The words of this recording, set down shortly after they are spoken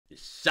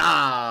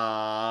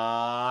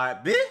Shot,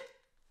 bitch.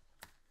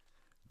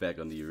 Back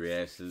on the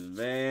reactions,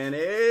 man.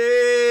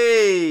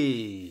 Hey,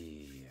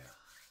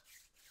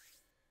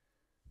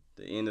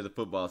 the end of the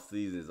football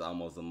season is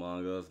almost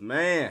among us,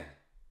 man.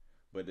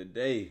 But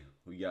today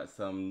we got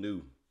something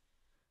new,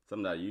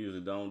 something I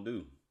usually don't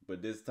do.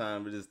 But this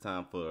time, it's just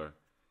time for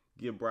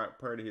give Brock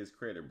Purdy his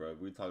credit, bro.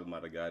 We're talking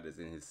about a guy that's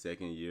in his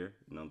second year.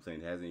 You know what I'm saying?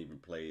 He hasn't even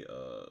played.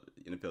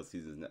 NFL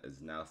season is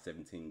now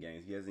 17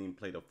 games. He hasn't even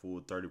played a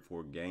full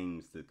 34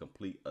 games to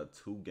complete a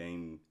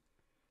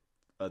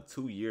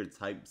two-year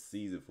type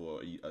season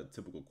for a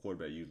typical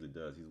quarterback usually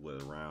does. He's we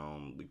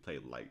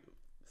played like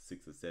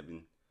 6 or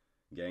 7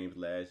 games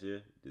last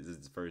year. This is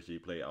his first year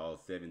he played all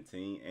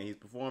 17, and he's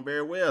performed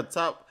very well.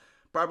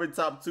 Probably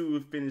top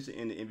 2 finishing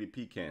in the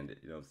MVP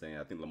candidate. You know what I'm saying?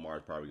 I think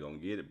Lamar's probably gonna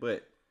get it,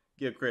 but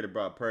give credit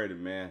Brock Purdy,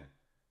 man.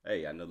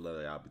 Hey, I know a lot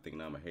of y'all be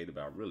thinking I'm a hater,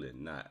 but I'm really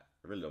not.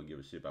 I really don't give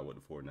a shit about what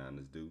the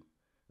 49ers do. You know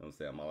what I'm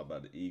saying? I'm all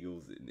about the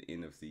Eagles and the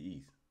NFC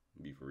East.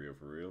 Be for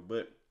real.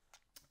 But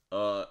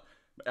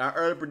our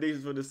early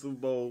predictions for the Super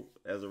Bowl,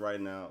 as of right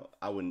now,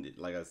 I wouldn't,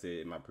 like I said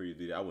in my previous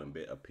video, I wouldn't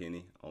bet a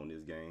penny on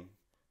this game.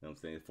 You know what I'm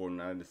saying?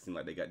 49ers seem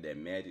like they got that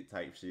magic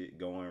type shit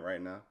going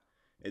right now.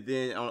 And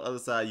then on the other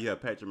side, you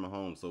have Patrick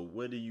Mahomes. So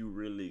where do you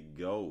really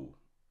go?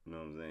 You know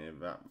what I'm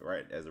saying?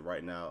 As of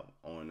right now,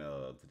 on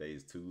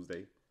today's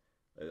Tuesday,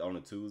 on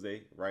a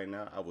Tuesday, right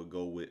now, I would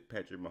go with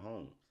Patrick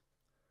Mahomes.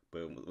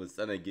 But when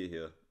Sunday get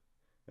here,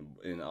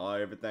 and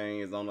everything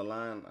is on the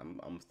line,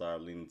 I'm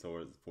start leaning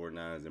towards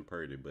 49ers and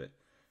Purdy. But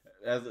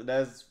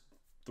that's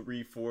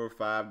 3, 4,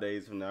 5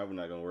 days from now. We're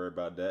not gonna worry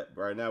about that.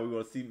 But right now, we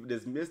want to see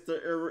this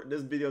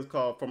This video is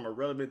called "From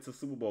Irrelevant to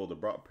Super Bowl: The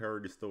Brock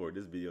Purdy Story."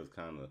 This video is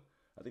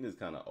I think it's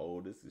kind of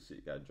old. This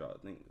shit got dropped,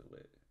 I think,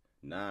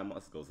 9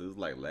 months ago. So it was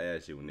like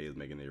last year when they was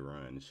making their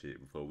run and shit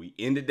before we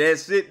ended that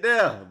shit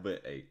there.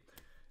 But hey,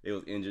 they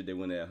was injured. They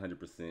went at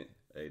 100%.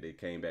 Hey, they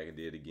came back and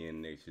did it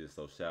again next year.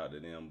 So shout out to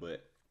them.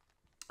 But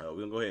we're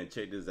going to go ahead and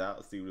check this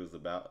out, see what it's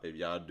about. If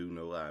y'all do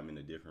know, I'm in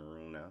a different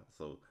room now.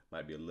 So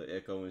might be a little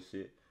echo and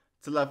shit.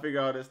 Till I figure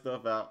all this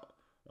stuff out.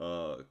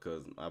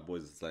 Because my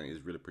boys is saying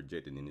it's really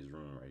projected in this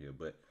room right here.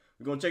 But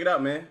we're going to check it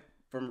out, man.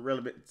 From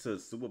Irrelevant to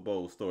Super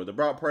Bowl story. The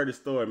Brock Purdy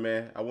story,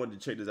 man. I wanted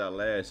to check this out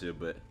last year,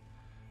 but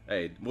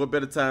hey, what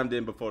better time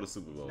than before the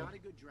Super Bowl? It's not a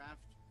good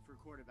draft for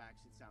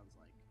quarterbacks, it sounds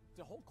like.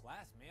 It's a whole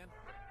class, man.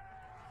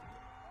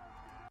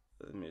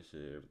 Let me make sure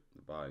the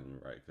volume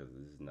right, because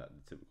this is not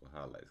the typical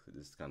highlights, because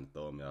this is kind of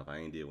throwing me off. I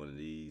ain't did one of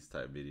these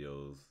type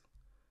videos.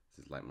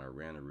 This is like my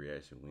random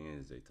reaction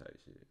Wednesday type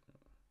shit. So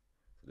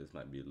this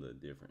might be a little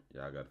different.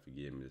 Y'all got to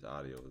forgive me. This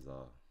audio is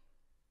off.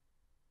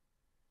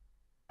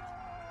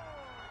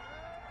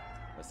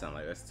 That sound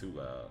like that's too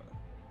loud.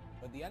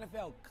 But the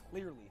NFL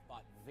clearly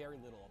thought very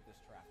little of this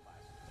draft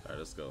class. All right,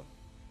 let's go.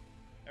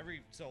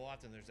 Every so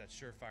often, there's that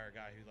surefire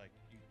guy who like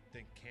you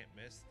think can't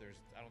miss.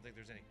 I don't think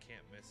there's any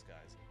can't miss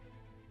guys.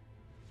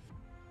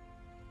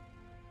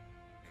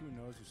 Who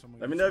knows if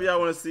someone? Let me know if y'all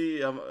want to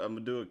see. I'm gonna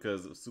do it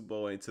because Super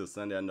Bowl ain't till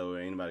Sunday. I know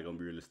ain't anybody gonna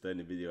be really studying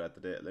the video after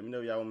that. Let me know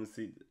if y'all want to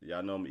see.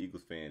 Y'all know I'm an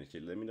Eagles fan and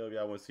shit. Let me know if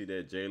y'all want to see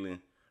that Jalen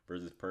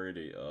versus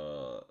Purdy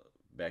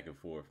back and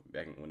forth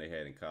when they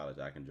had in college.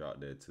 I can drop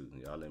that too.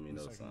 Y'all let me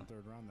know something.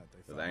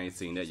 Because I ain't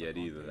seen that yet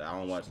either. I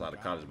don't watch a lot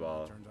of college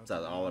ball.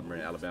 Besides all of them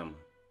in Alabama.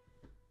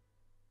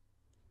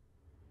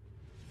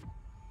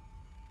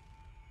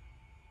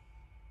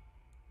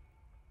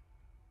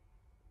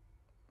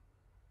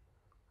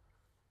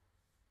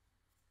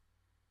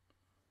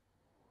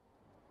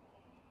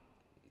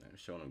 I'm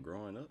showing them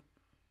growing up.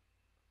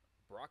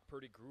 Brock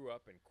Purdy grew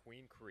up in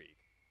Queen Creek,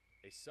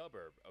 a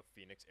suburb of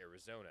Phoenix,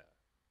 Arizona.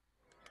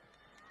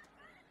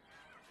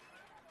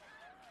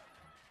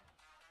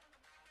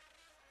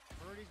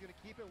 Purdy's going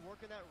to keep it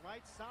working that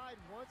right side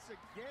once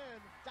again.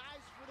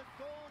 Dives for the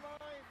goal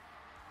line.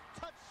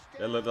 Touchdown.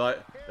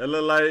 That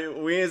look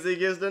like Wednesday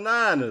against the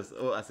Niners.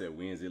 Oh, I said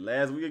Wednesday.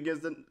 Last week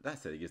against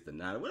the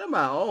Niners. What am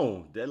I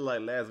on? That look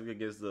like last week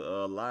against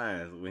the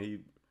Lions when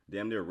he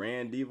damn near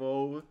ran Devo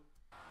over.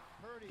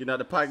 Getting out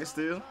the pocket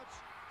still.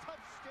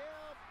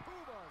 Touchdown,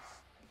 Pumas.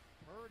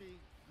 Purdy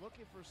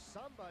looking for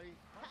somebody.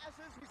 Has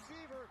his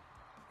receiver.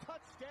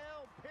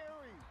 Touchdown,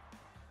 Perry.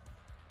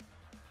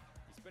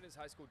 He spent his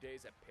high school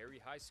days at Perry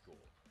High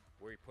School,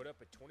 where he put up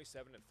a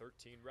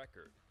 27-13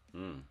 record.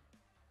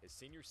 His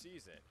senior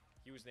season,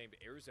 he was named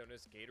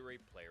Arizona's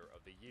Gatorade Player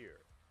of the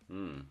Year.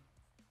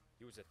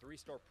 He was a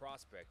 3-star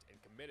prospect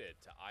and committed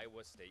to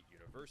Iowa State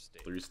University.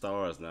 3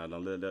 stars now.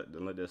 Don't let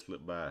that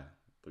slip by.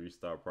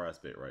 3-star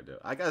prospect right there.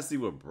 I gotta see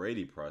what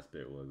Brady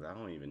prospect was. I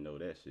don't even know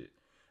that shit.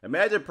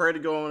 Imagine Purdy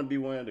going to be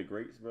one of the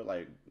greats, but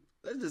like,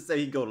 let's just say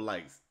he go to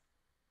let's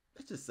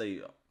just say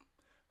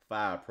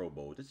 5 Pro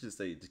Bowls. Let's just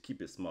say, just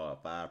keep it small,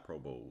 5 Pro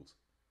Bowls.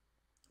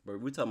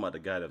 But we're talking about the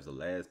guy that was the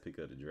last pick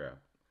of the draft.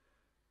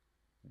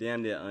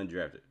 Damn near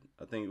undrafted.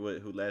 I think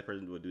who last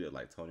person would do it,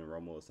 like Tony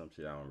Romo or some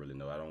shit. I don't really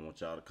know. I don't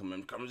want y'all to come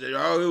and say,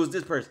 oh, it was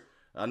this person.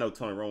 I know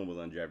Tony Romo was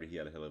undrafted. He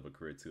had a hell of a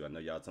career too. I know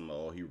y'all talking about,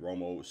 oh, he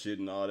Romo shit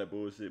and all that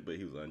bullshit, but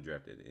he was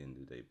undrafted at the end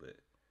of the day. But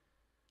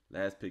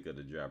last pick of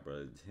the draft,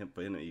 bro,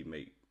 for him to even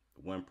make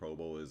one Pro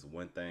Bowl is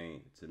one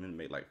thing. To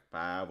make like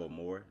 5 or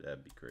more,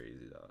 that'd be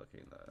crazy, dog. I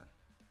can't lie.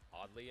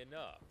 Oddly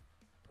enough,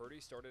 Purdy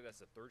started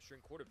as a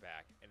third-string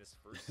quarterback in his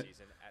first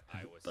season at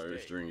Iowa State.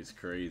 Third string is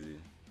crazy.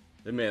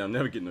 That man, I'll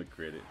never get no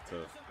credit.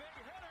 Tough.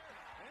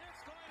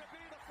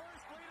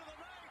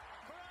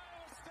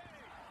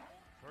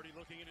 Purdy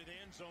looking into the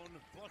end zone,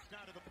 flushed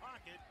out of the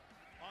pocket,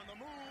 on the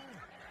move,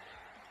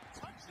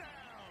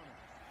 touchdown!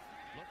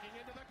 Looking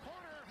into the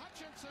corner,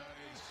 Hutchinson,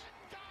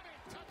 got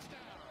it,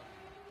 touchdown!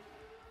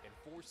 In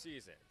 4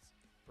 seasons,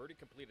 Purdy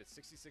completed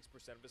 66%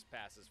 of his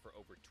passes for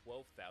over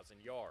 12,000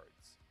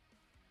 yards.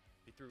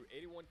 He threw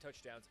 81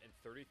 touchdowns and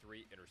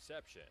 33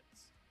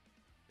 interceptions.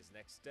 His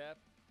next step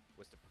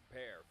was to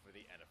prepare for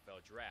the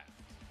NFL draft.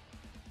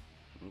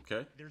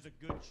 Okay. There's a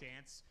good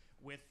chance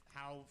with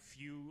how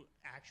few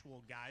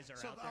actual guys are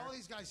So out there. all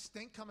these guys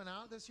stink coming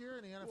out this year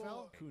in the NFL?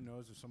 Well, who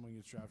knows if someone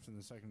gets drafted in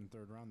the second and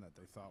third round that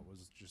they thought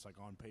was just like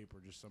on paper,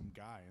 just some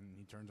guy, and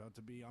he turns out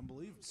to be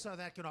unbelievable. So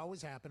that could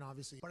always happen,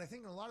 obviously. But I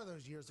think in a lot of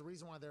those years, the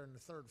reason why they're in the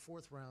third,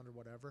 fourth round or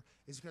whatever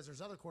is because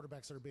there's other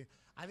quarterbacks that are being.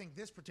 I think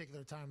this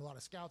particular time, a lot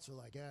of scouts are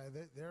like, yeah,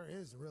 there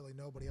is really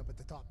nobody up at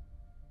the top.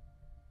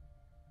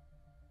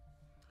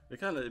 It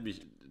kind of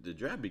the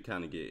draft be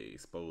kind of get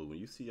exposed when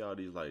you see all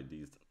these like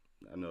these.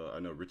 I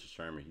know Richard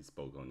Sherman, he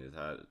spoke on this.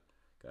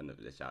 I know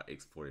that's y'all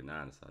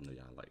X-49ers, so I know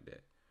y'all like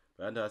that.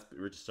 But I know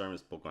Richard Sherman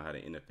spoke on how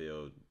the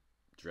NFL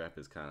draft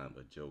is kind of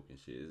a joke and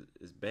shit.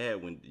 It's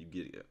bad when you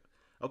get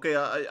okay.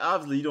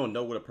 Obviously, you don't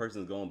know what a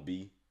person's gonna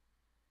be.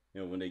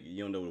 You know when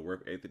you don't know the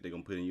work ethic they're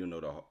gonna put in. You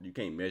don't know you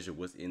can't measure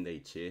what's in their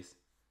chest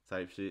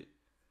type shit.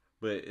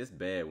 But it's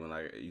bad when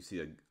like you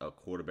see a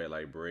quarterback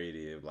like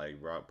Brady, like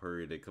Rob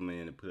Purdy, they come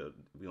in and put up.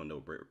 We don't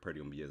know what Purdy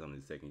gonna be as on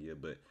his second year,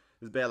 but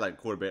it's bad like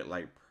quarterback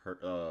like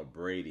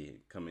Brady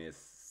come in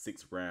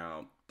 6th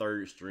round,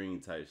 3rd string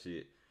type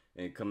shit,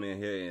 and come in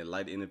here and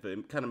light the NFL.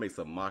 It kind of makes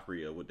a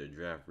mockery of what the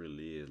draft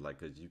really is, like,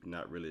 cause you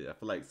cannot really. I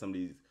feel like some of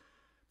these,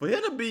 for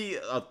him to be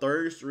a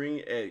 3rd string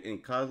in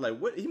college, like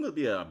what he must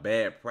be a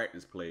bad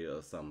practice player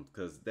or something,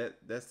 cause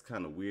that's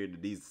kind of weird.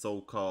 That these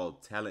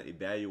so-called talent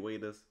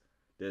evaluators,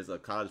 there's a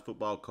college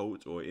football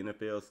coach or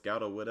NFL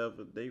scout or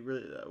whatever, they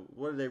really,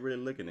 what are they really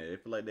looking at? They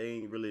feel like they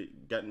ain't really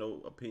got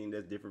no opinion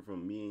that's different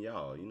from me and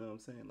y'all. You know what I'm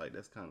saying? Like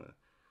that's kind of,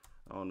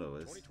 I don't know.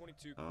 The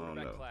 2022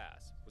 quarterback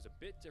class was a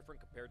bit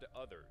different compared to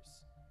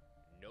others.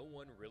 No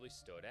one really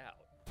stood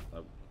out.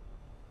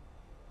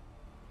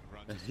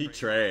 He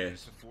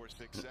trash. 4,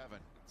 6, 7.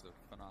 It's a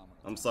phenomenal.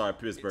 I'm sorry,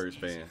 Pittsburgh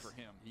fans. For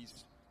him.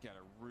 He's got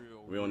a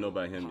real. We don't know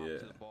about him yet.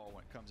 To the ball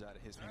when it comes out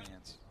of his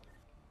hands.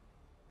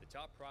 The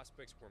top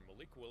prospects were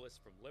Malik Willis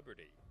from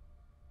Liberty.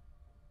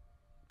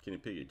 Kenny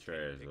Pickett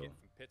trash though.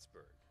 From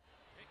Pittsburgh.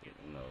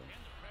 No.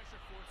 And the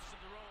pressure forces him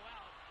to roll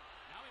out.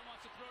 Now he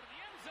wants to throw to the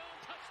end zone.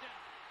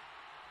 Touchdown.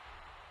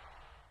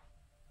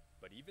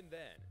 But even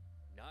then,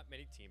 not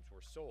many teams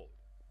were sold.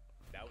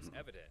 That was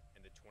evident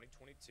in the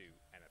 2022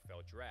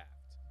 NFL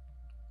Draft.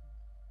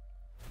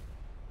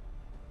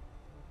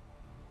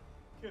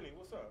 Kenny,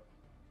 what's up?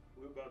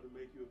 We're about to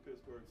make you a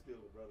Pittsburgh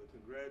Steeler, brother.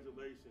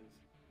 Congratulations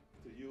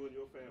to you and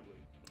your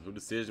family. Whose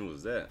decision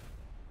was that?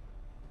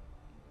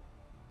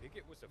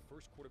 Pickett was the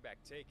first quarterback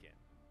taken,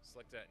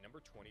 selected at number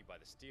 20 by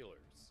the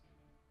Steelers.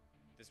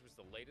 This was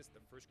the latest the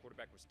first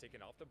quarterback was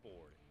taken off the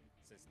board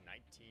since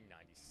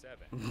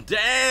 1997.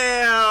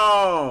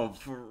 Damn!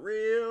 For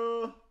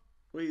real?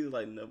 What he's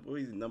like? What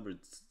he's number?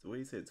 What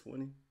he said?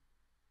 20?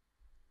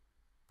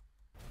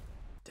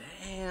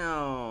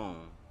 Damn!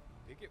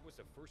 Pickett was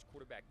the first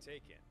quarterback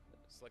taken,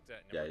 selected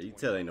at Yeah, number 20 you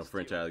tell by ain't no the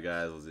franchise Steelers.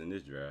 guys was in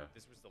this draft.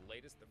 This was the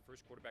latest the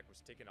first quarterback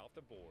was taken off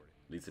the board.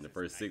 At least in the since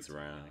first 6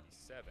 rounds.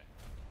 1997.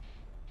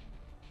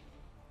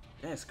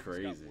 That's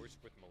crazy. It got worse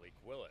with Malik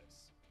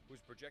Willis, who was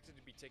projected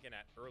to be taken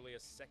at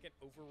earliest 2nd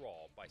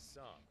overall by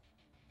some.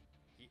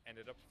 He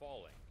ended up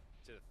falling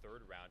to the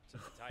 3rd round to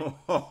the Titans.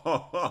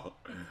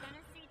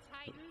 Tennessee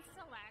Titans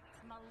select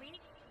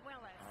Malik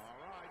Willis,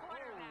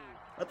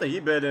 quarterback. I think he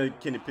better than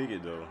Kenny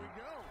Pickett though.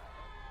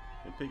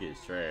 Kenny Pickett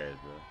is trash,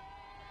 bro.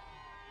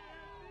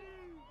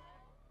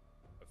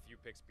 A few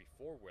picks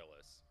before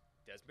Willis,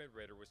 Desmond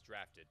Ridder was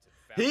drafted to the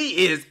Falcons.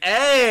 He is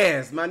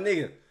ass, my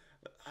nigga.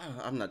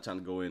 I'm not trying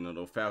to go in on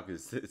those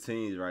Falcons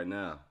teams right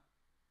now.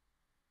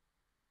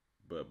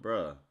 But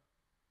bruh,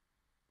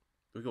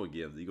 we're gonna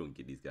give these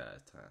guys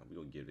time. We're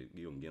gonna give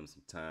them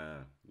some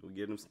time. We're gonna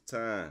give them some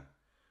time.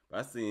 But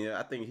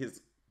I think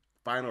his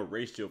final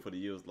ratio for the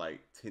year was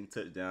like 10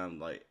 touchdowns.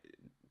 Like,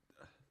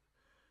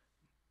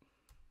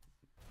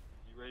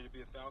 You ready to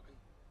be a Falcon?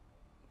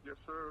 Yes,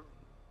 sir.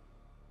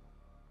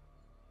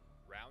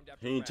 Round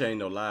after he ain't round, changed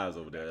no lives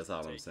over there. quarterbacks That's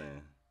all were I'm taken,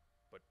 saying.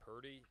 But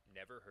Purdy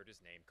never heard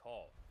his name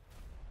called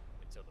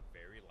until the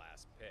very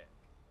last pick.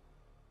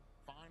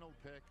 Final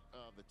pick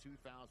of the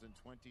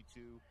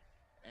 2022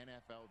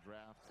 NFL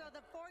Draft. So the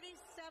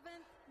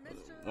 47th,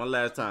 Mr. One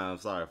last time, I'm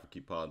sorry for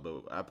keep pausing,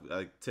 but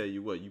I tell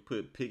you what, you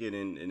put Pickett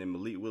in and then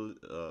Malik Willis,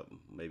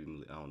 maybe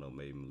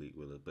Malik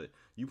Willis, but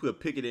you put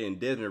Pickett in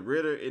Desmond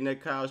Ridder in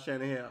that Kyle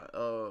Shanahan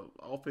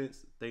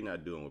offense, they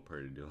not doing what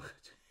Purdy doing.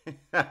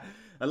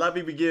 A lot of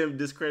people give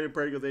discredit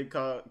Purdy because they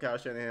call Kyle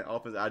Shanahan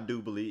offense. I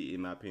do believe,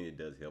 in my opinion, it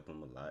does help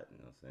him a lot. You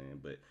know what I'm saying?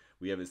 But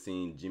we haven't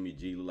seen Jimmy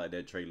G look like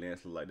that, Trey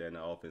Lance look like that in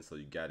the offense, so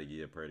you got to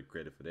give Purdy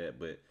credit for that.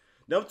 But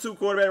them two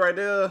quarterback right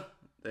there,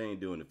 they ain't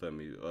doing it for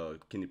me.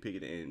 Kenny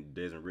Pickett and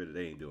Desmond Ridder,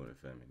 they ain't doing it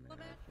for me, man.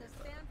 The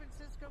San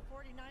Francisco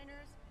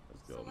 49ers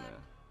Let's go, man.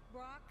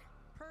 Brock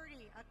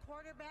Purdy, a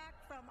quarterback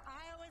from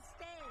Iowa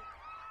State.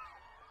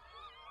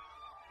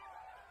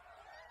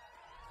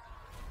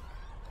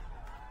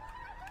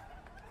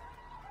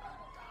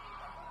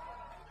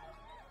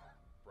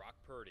 Brock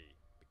Purdy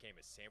became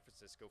a San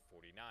Francisco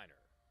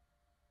 49er.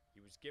 He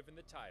was given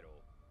the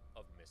title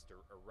of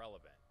Mr.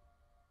 Irrelevant.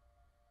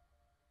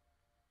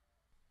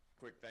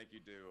 Quick thank you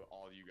to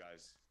all of you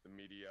guys, the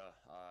media.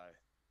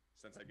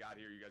 Since I got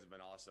here, you guys have been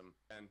awesome.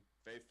 And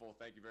Faithful,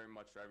 thank you very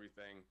much for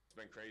everything. It's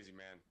been crazy,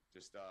 man.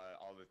 Just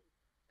all the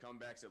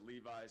comebacks at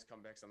Levi's,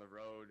 comebacks on the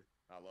road.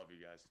 I love you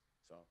guys.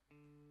 So,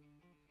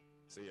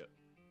 see ya.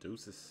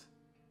 Deuces.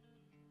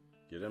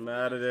 Get him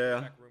out of there.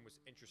 The quarterback room was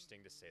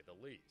interesting to say the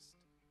least.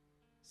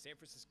 San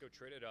Francisco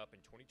traded up in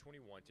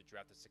 2021 to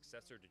draft a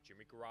successor to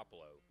Jimmy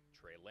Garoppolo,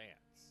 Trey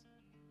Lance.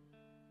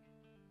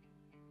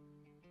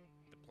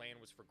 The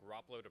plan was for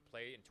Garoppolo to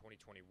play in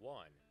 2021,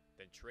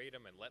 then trade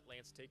him and let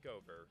Lance take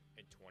over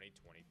in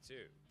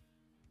 2022.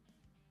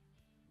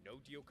 No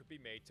deal could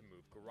be made to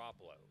move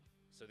Garoppolo,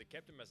 so they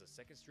kept him as a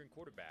second-string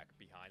quarterback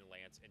behind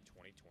Lance in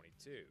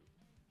 2022.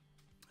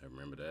 I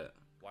remember that.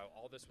 While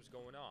all this was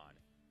going on,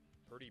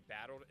 Purdy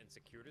battled and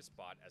secured his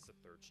spot as the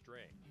third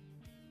string.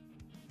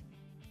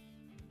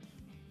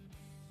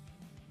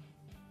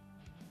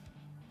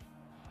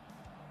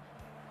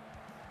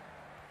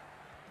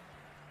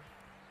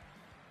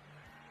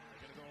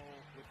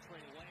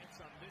 Trey Lance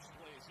on this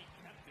play as he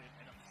kept it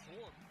and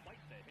absorbed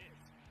quite the hit.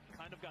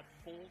 Kind of got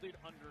folded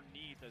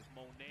underneath as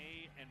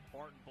Monet and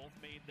Barton both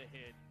made the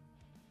hit.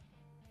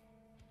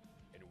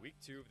 In week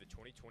 2 of the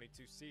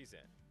 2022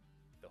 season,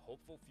 the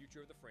hopeful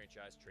future of the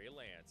franchise, Trey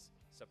Lance,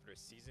 suffered a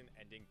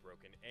season-ending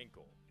broken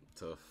ankle.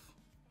 Tough.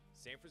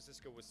 San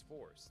Francisco was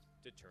forced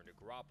to turn to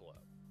Garoppolo.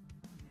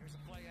 Here's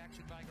a play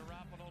action by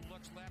Garoppolo,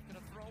 looks left and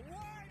a throw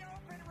wide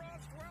open.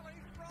 Ross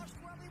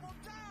Welly will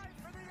dive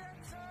for the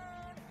end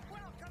zone.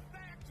 Welcome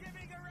back,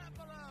 Jimmy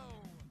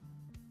Garoppolo.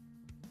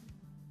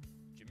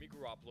 Jimmy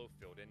Garoppolo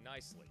filled in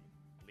nicely,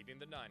 leading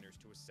the Niners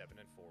to a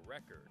 7-4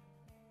 record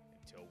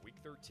until Week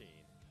 13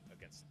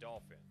 against the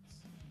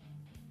Dolphins.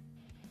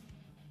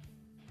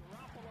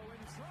 Garoppolo in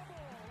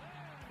trouble,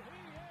 and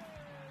he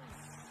is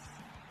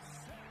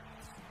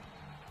sacked.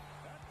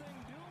 That thing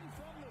doomed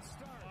from the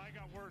start. Well, I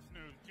got worse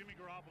news. Jimmy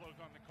Garoppolo's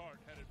on the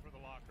cart headed for the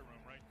locker room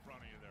right in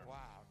front of you there.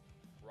 Wow.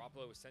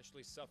 Garoppolo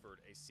essentially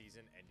suffered a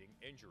season-ending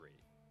injury.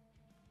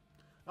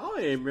 I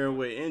don't even remember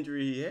what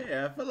injury he had.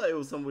 I feel like it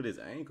was something with his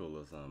ankle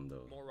or something,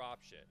 though. More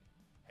option.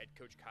 Head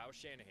coach Kyle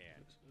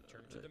Shanahan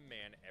turned to the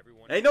man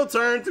everyone... Ain't no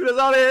turn to. That's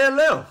all they had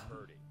left.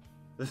 Purdy.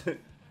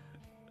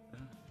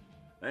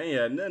 I ain't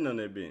had nothing on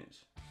that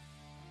bench.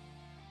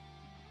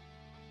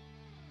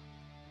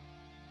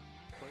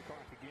 Play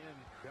clock again,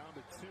 down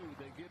to 2.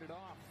 They get it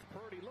off.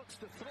 Purdy looks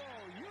to throw.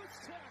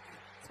 Tech.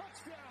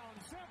 Touchdown,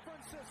 San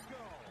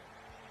Francisco.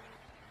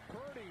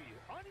 Purdy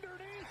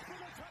underneath for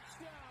the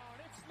touchdown.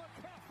 It's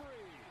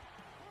McCaffrey.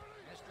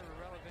 Mr.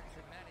 Irrelevant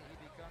to many, he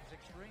becomes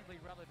extremely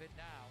relevant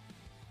now.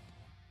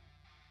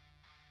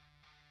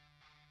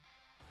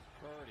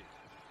 Purdy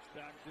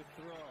back to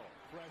throw.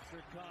 Pressure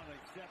coming.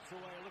 Steps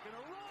away, looking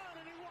to run,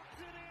 and he walks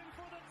it in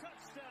for the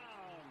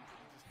touchdown.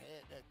 He just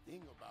had that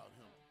thing about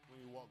him when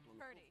he walked on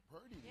Purdy. the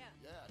Purdy. Yeah.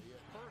 Yeah.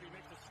 Purdy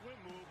makes a swim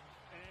move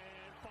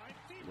and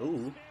finds deep.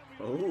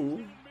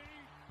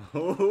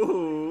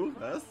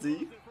 I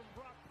see.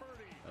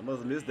 I must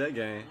have missed that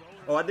game.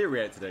 Oh, I did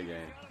react to that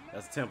game.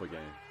 That's a Tampa game.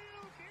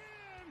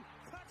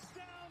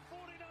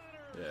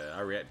 Yeah,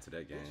 I reacted to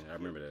that game. I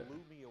remember that.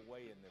 Blew me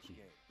away in this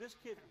game. This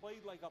kid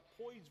played like a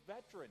poised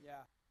veteran.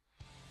 Yeah.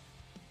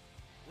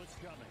 What's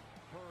coming?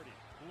 Purdy,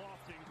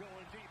 lofting,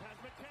 going deep. Has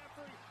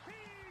McCaffrey.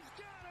 He's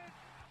got it.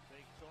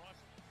 Fake toss.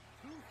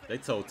 They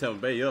told Tampa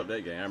Bay up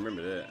that game. I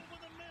remember that.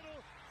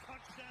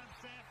 Touchdown,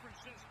 San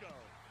Francisco.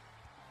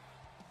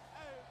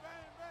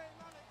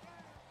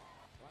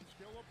 One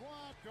skill of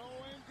block,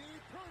 going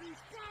deep.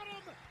 Purdy's got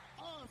him.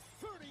 A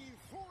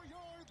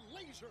 34-yard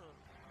laser.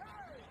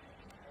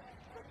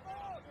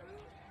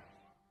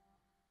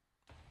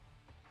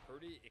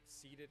 Purdy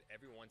exceeded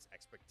everyone's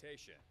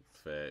expectations.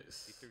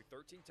 Facts. He threw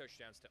 13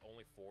 touchdowns to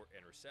only 4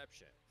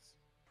 interceptions.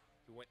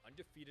 He went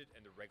undefeated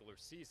in the regular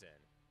season,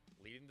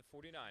 leading the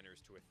 49ers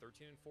to a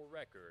 13-4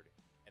 record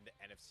and the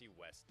NFC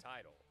West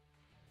title.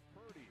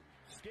 Purdy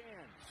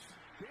scans,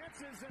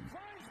 dances, and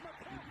finds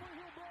McCaffrey,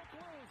 who broke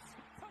loose.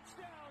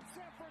 Touchdown,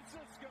 San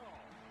Francisco.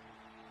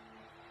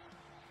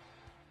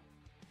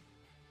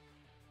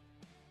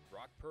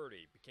 Brock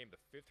Purdy became the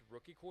 5th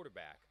rookie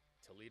quarterback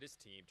to lead his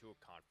team to a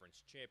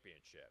conference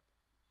championship.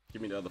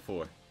 Give me the other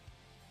 4.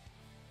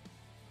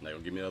 Now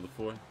gonna give me the other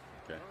 4? Okay.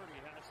 Purdy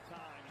has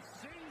time. He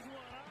sings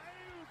one.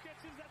 Ayuk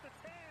catches at the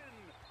 10.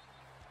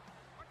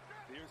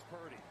 Here's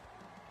Purdy.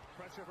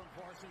 Pressure from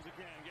Parsons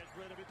again. Gets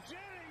rid of it.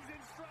 Jennings in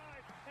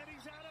stride, and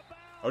he's out of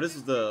bounds. Oh, this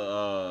was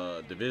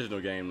the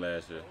divisional game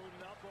last year.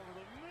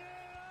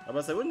 I'm about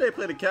to say, when did they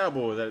play the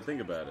Cowboys? I had to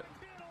think about it.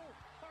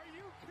 Are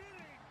you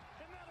kidding?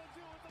 And that'll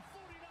do it. The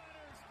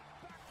 49ers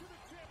back to the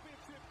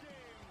championship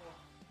game.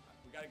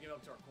 We got to give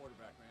up to our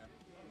quarterback, man.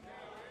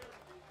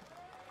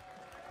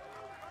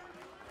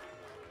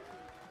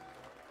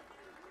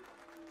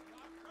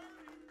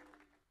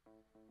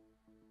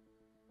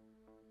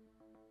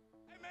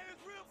 Hey, man,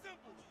 it's real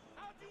simple.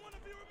 How do you want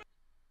to be remembered?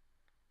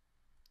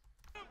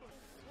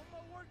 One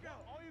more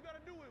workout. All you got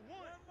to do is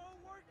one. One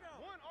more workout.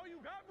 One, all you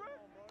got, bro?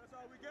 Come on, bro. That's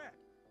all we got.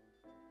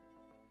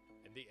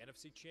 In the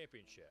NFC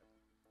Championship,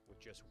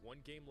 with just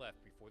one game left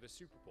before the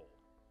Super Bowl,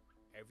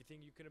 everything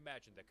you can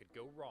imagine that could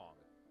go wrong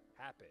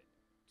happened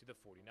to the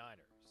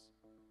 49ers.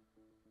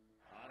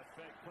 On a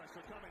fake pressure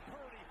coming.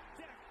 Purdy.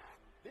 Jack.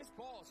 This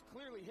ball is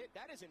clearly hit.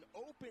 That is an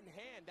open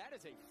hand. That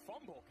is a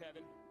fumble,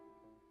 Kevin.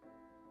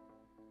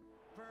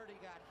 Purdy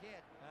got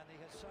hit on the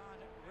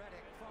Hassan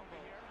Reddick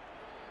fumble.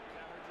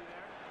 That hurt you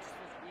there? This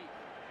was weak.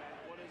 Okay,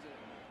 what is it?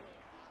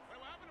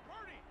 Wait, what happened to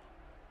Purdy?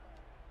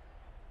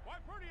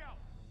 Why Purdy out?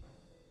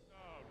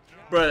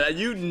 Bro,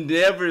 you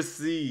never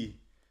see,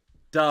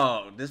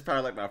 dog. This is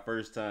probably like my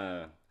first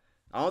time.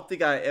 I don't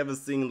think I ever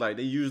seen like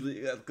they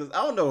usually, cause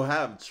I don't know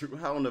how true.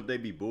 I don't know if they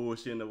be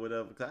bullshitting or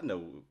whatever. Cause I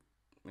know,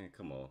 man,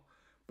 come on.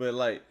 But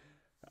like,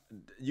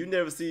 you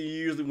never see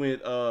usually when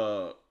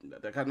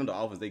that kind of the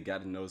offense they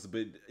got to know.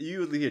 But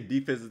you usually hear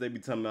defenses they be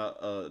talking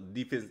about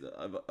defense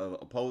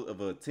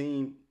of a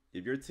team.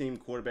 If your team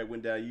quarterback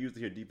went down, you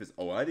usually hear defense.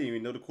 Oh, I didn't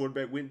even know the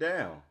quarterback went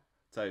down.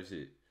 Type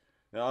shit.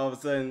 Now all of a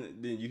sudden,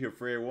 then you hear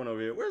Fred Warner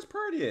over here. Where's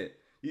Purdy at?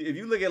 If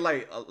you look at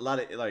like a lot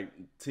of like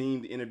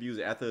team interviews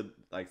after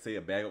like say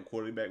a backup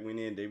quarterback went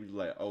in, they be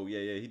like, "Oh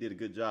yeah, he did a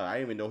good job. I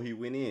didn't even know he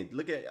went in."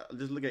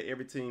 Just look at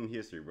every team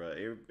history,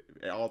 bro.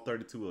 All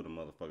 32 of them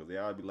motherfuckers. They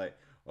all be like,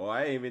 "Oh,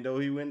 I didn't even know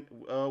he went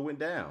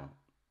down."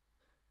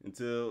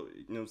 Until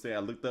you know what I'm saying, I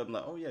looked up and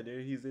like, "Oh yeah, there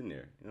he's in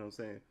there." You know what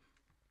I'm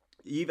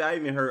saying? I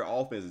even heard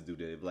offenses do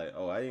that. Like,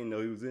 "Oh, I didn't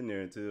know he was in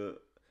there until."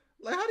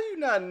 Like, how do you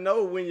not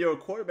know when your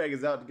quarterback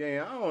is out the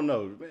game? I don't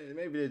know.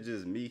 Maybe it's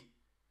just me. You know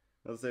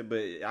what I'm saying?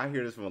 But I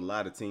hear this from a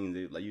lot of teams.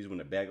 Like, usually when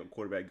the backup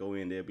quarterback go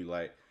in, they'll be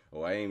like,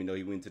 "Oh, I didn't even know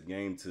he went to the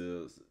game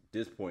to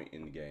this point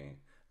in the game."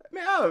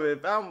 Man,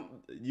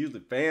 usually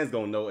fans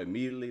gonna know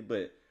immediately,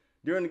 but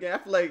during the game, I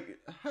feel like,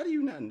 how do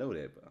you not know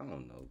that? But I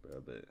don't know,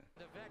 bro. But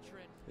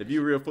if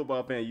you're a real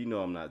football fan, you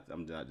know I'm not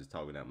just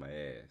talking out my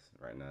ass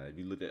right now. If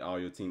you look at all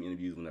your team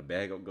interviews when the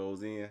backup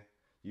goes in,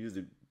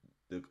 usually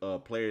the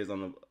players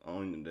on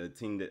the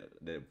team that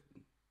what am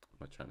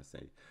I trying to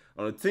say?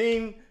 On a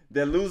team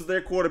that loses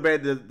their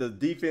quarterback, the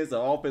defense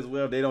or offense,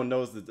 well, they don't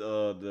notice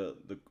the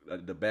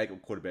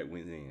backup quarterback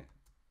went in.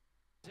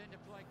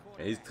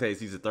 In his case,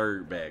 he's a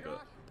third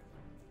backup.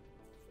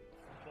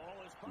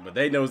 But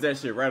they knows that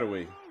shit right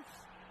away.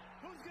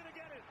 Who's going to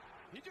get it?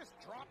 He just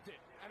dropped it.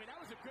 I mean, that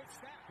was a good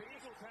snap. The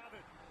Eagles have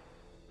it.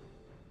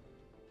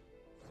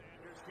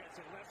 Sanders gets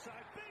it left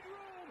side. Big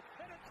room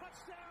and a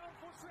touchdown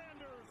for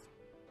Sanders.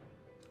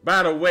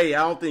 By the way, I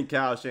don't think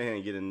Kyle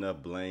Shanahan get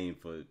enough blame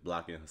for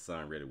blocking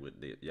Hassan Reddick with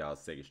y'all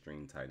second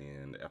string tight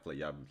end. I feel like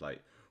y'all be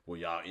like, well,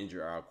 y'all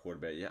injured our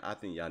quarterback. Yeah, I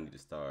think y'all need to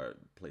start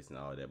placing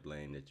all that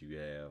blame that you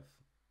have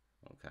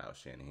on Kyle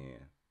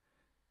Shanahan.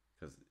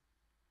 Because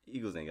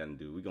Eagles ain't got to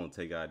do. We're going to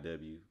take our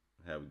W.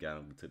 How we got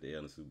them to the L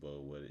in the Super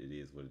Bowl, what it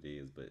is.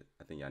 But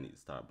I think y'all need to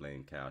start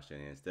blaming Kyle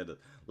Shanahan. Instead of,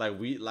 like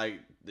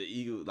the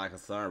Eagles, like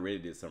Hassan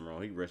Reddick did something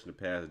wrong. He rushing the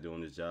passer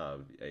doing his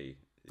job. Hey,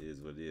 it is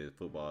what it is.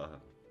 Football.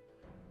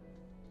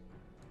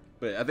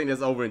 But I think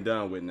that's over and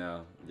done with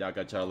now. Y'all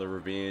got y'all little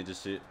revenge and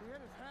shit.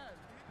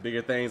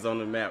 Bigger things on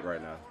the map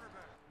right now.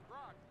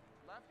 Brock,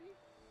 lefty?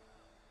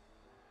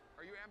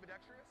 Are you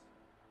ambidextrous?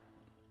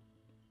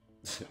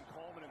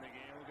 Coleman in the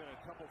game. We're going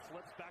a couple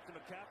flips back to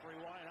McCaffrey.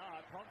 Why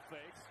not? Pump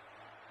fakes.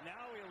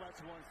 Now he lets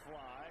one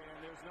fly,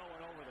 and there's no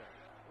one over there.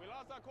 We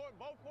lost our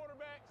both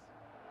quarterbacks.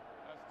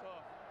 That's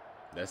tough.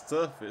 That's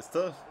tough. It's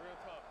tough.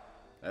 Real tough.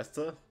 That's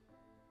tough.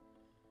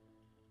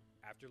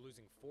 After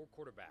losing 4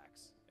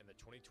 quarterbacks in the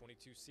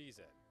 2022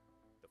 season,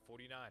 the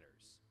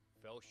 49ers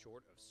fell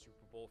short of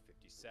Super Bowl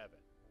 57.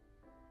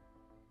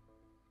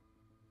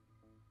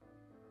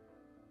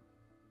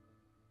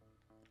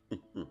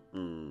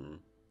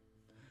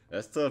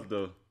 That's tough,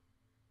 though.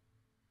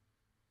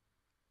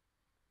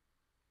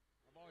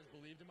 I've always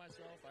believed in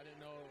myself. I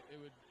didn't know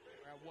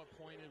at what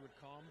point it would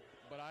come,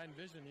 but I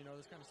envisioned,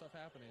 this kind of stuff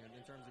happening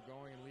in terms of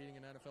going and leading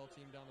an NFL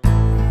team down the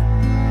road.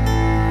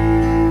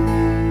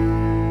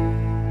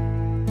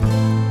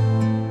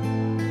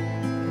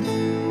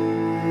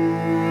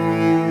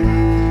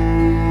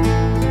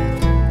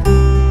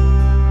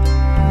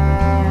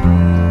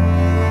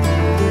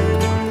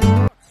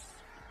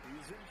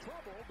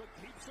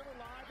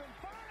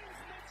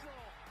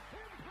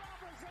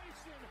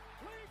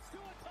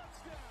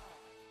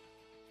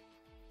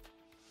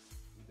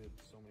 did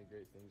so many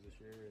great things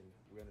this year, and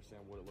we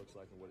understand what it looks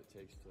like and what it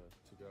takes to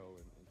go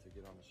and to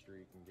get on the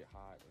streak and get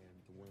hot and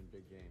to win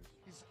big games.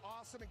 He's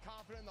awesome and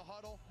confident in the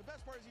huddle. The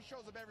best part is he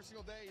shows up every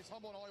single day. He's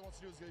humble, and all he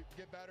wants to do is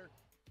get better.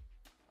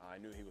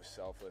 I knew he was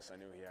selfless. I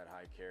knew he had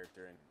high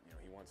character, and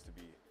he wants to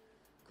be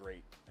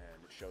great, and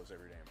it shows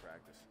every day in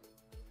practice.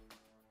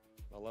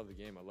 I love the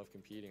game. I love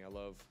competing. I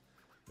love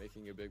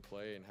making a big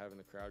play and having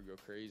the crowd go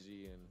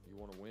crazy, and you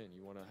want to win.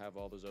 You want to have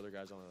all those other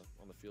guys on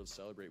the field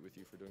celebrate with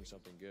you for doing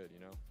something good,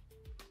 you know?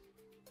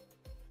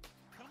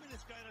 Tell me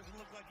this guy doesn't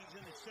look like he's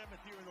in his 7th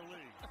year in the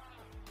league.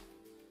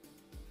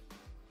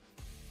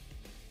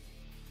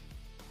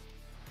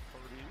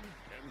 Purdy,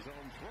 end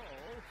zone throw.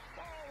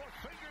 Oh, a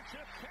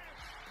fingertip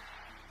catch.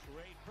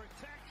 Great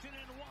protection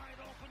and wide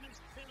open is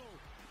Kittle,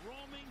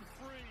 roaming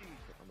free.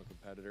 I'm a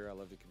competitor. I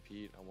love to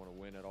compete. I want to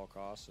win at all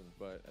costs.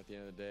 But at the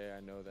end of the day, I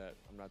know that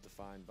I'm not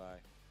defined by,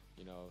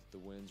 the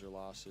wins or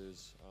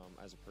losses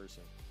as a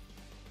person.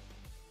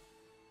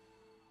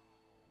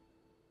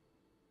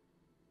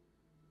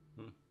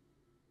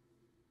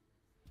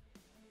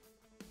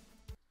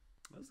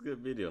 That's a good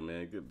video,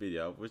 man. Good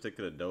video. I wish they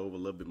could have dove a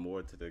little bit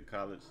more to the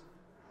college.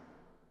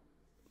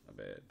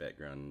 My bad,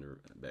 background in the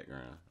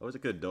background. I wish I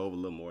could have dove a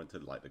little more into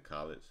like the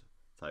college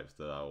type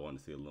stuff. I want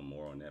to see a little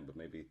more on that, but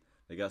maybe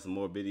they got some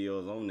more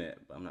videos on that.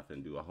 But I'm not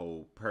gonna do a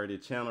whole Purdy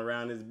channel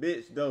around this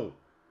bitch though.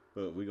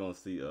 But we're gonna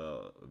see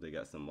if they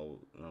got some more.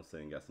 You know what I'm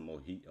saying, got some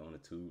more heat on the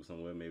tube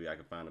somewhere. Maybe I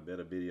can find a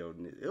better video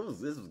than this.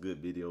 This was a good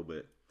video,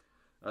 but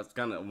I just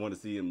kind of want to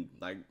see him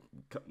like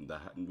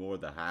more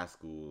the high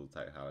school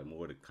type highlight,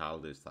 more the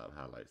college type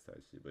highlights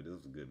type shit. But this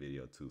was a good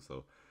video too.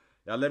 So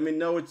y'all let me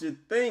know what you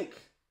think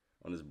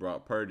on this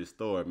Brock Purdy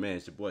story, man.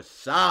 It's your boy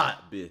Shad,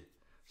 bitch.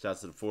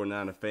 Shouts to the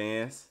 49er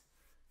fans.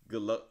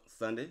 Good luck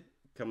Sunday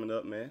coming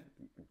up, man.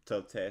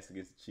 Tough task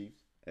against the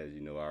Chiefs. As you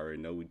know, I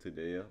already know we took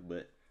the L,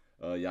 but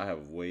y'all have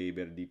a way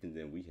better defense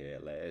than we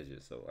had last year.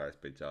 So I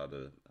expect y'all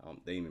to.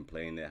 They ain't been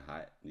playing that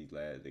hot these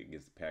last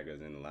against the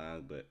Packers and the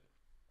Lions, but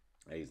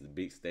hey, it's the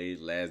big stage,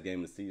 last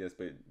game of the season. I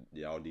expect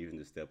y'all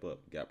defense to step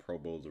up. Got Pro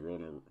Bowls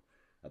running.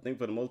 I think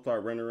for the most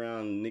part, running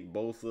around Nick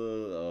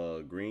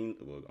Bosa, Green.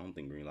 Well, I don't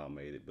think Greenlaw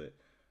made it,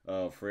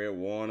 but Fred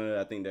Warner.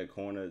 I think that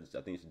corner.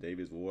 I think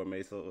Davis Ward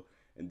made so.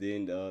 And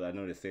then I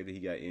know that safety, he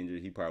got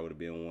injured. He probably would have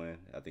been one.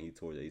 I think he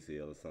tore the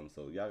ACL or something.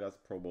 So y'all got some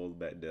Pro Bowls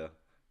back there.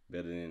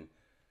 Better than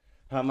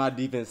how my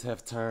defense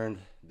have turned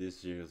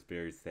this year. It's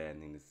very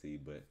saddening to see.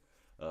 But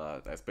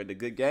I expect a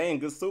good game.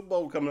 Good Super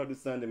Bowl coming up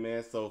this Sunday,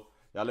 man. So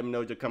y'all let me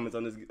know your comments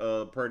on this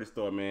Purdy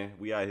story, man.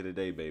 We out here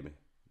today, baby.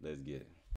 Let's get it.